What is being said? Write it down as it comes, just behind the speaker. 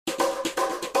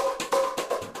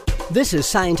This is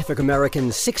Scientific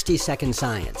American's 60-Second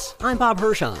Science. I'm Bob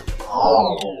Hirschon.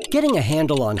 Getting a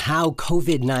handle on how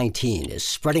COVID-19 is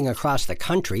spreading across the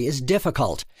country is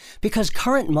difficult because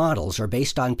current models are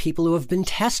based on people who have been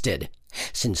tested.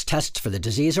 Since tests for the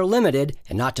disease are limited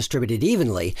and not distributed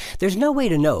evenly, there's no way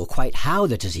to know quite how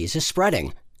the disease is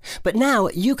spreading. But now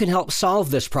you can help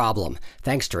solve this problem,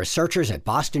 thanks to researchers at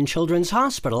Boston Children's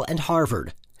Hospital and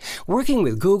Harvard. Working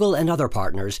with Google and other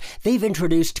partners, they've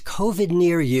introduced COVID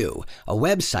Near You, a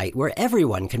website where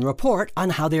everyone can report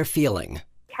on how they're feeling.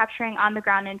 Capturing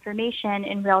on-the-ground information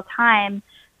in real time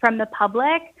from the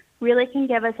public really can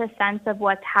give us a sense of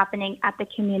what's happening at the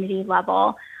community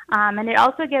level. And it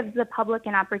also gives the public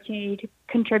an opportunity to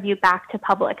contribute back to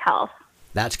public health.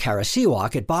 That's Kara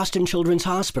Siwak at Boston Children's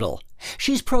Hospital.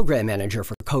 She's program manager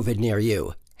for COVID Near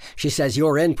You. She says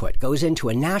your input goes into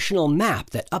a national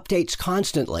map that updates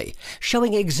constantly,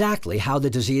 showing exactly how the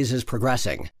disease is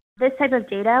progressing. This type of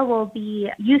data will be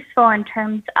useful in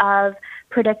terms of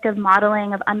predictive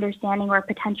modeling of understanding where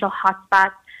potential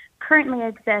hotspots currently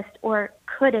exist or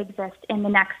could exist in the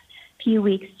next few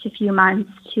weeks to few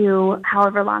months to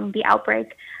however long the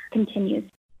outbreak continues.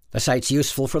 The site's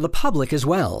useful for the public as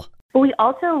well. But we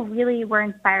also really were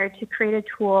inspired to create a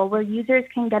tool where users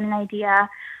can get an idea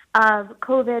of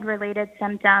COVID-related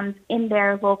symptoms in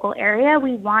their local area.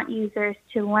 We want users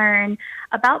to learn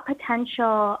about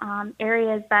potential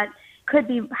areas that could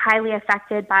be highly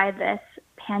affected by this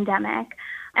pandemic.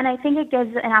 And I think it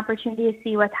gives an opportunity to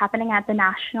see what's happening at the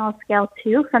national scale,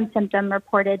 too, from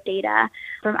symptom-reported data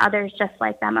from others just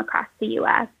like them across the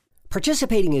U.S.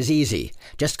 Participating is easy.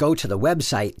 Just go to the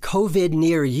website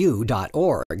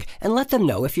covidnearyou.org and let them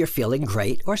know if you're feeling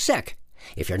great or sick.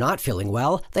 If you're not feeling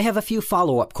well, they have a few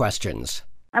follow-up questions.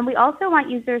 And we also want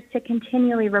users to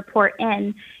continually report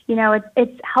in. You know,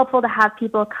 it's helpful to have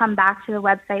people come back to the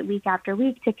website week after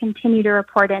week to continue to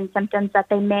report in symptoms that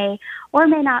they may or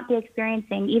may not be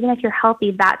experiencing. Even if you're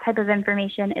healthy, that type of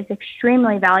information is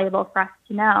extremely valuable for us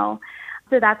to know.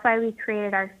 So that's why we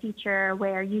created our feature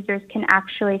where users can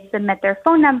actually submit their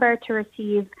phone number to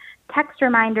receive text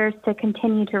reminders to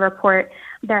continue to report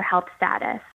their health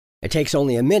status. It takes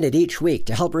only a minute each week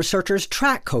to help researchers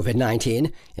track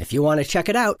COVID-19. If you want to check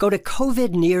it out, go to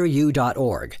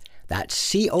covidnearyou.org.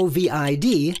 That's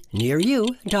COVID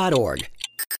nearyou.org.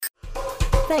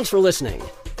 Thanks for listening.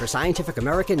 For Scientific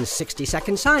American's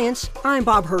 60-Second Science, I'm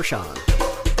Bob Hirschon.